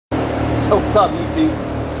What's up,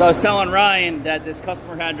 YouTube? So I was telling Ryan that this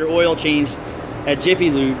customer had their oil changed at Jiffy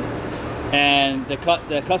Lube, and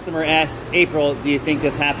the customer asked April, do you think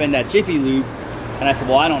this happened at Jiffy Lube? And I said,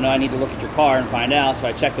 well, I don't know. I need to look at your car and find out. So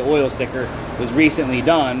I checked the oil sticker. It was recently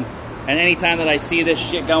done. And anytime that I see this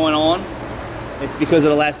shit going on, it's because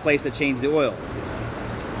of the last place that changed the oil.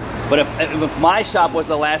 But if my shop was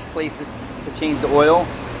the last place to change the oil,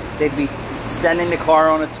 they'd be sending the car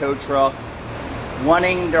on a tow truck,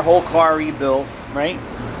 wanting their whole car rebuilt, right?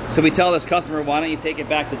 So we tell this customer, why don't you take it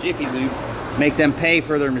back to Jiffy Lube, make them pay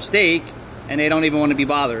for their mistake, and they don't even want to be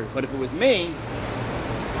bothered. But if it was me,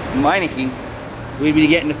 Meineke, we'd be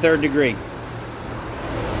getting the 3rd degree.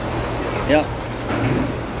 Yep.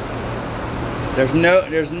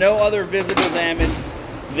 There's no other visible damage.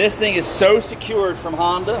 This thing is so secured from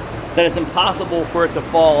Honda that it's impossible for it to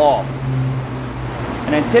fall off.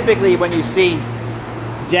 And then typically when you see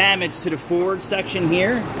damage to the forward section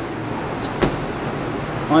here,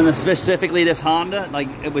 on specifically this Honda, like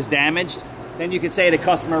it was damaged, then you could say the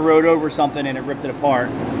customer rode over something and it ripped it apart.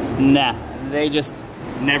 Nah, they just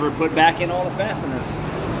never put back in all the fasteners.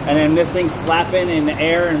 And then this thing flapping in the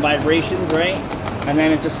air and vibrations, right? And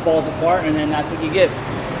then it just falls apart, and then that's what you get.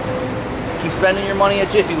 Keep spending your money at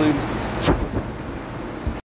Jiffy Lube.